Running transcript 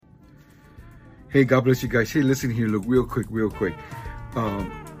Hey, God bless you guys. Hey, listen here, look, real quick.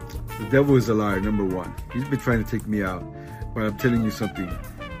 The devil is a liar, number one. He's been trying to take me out. But I'm telling you something.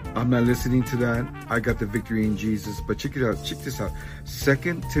 I'm not listening to that. I got the victory in Jesus. But check it out. Check this out.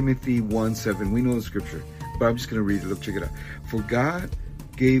 2 Timothy 1:7. We know the scripture. But I'm just going to read it. Look, check it out. For God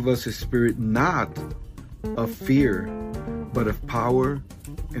gave us a spirit not of fear, but of power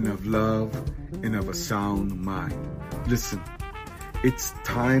and of love and of a sound mind. Listen, it's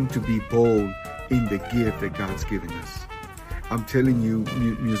time to be bold in the gift that God's given us. I'm telling you,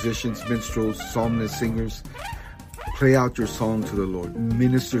 musicians, minstrels, psalmists, singers, play out your song to the Lord.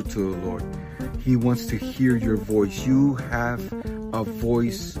 Minister to the Lord. He wants to hear your voice. You have a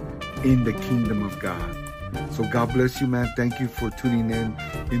voice in the kingdom of God. So God bless you, man. Thank you for tuning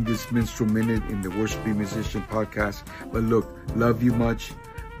in this Minstrel Minute in the Worshiping Musician podcast. But look, love you much.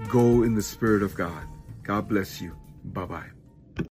 Go in the Spirit of God. God bless you. Bye-bye.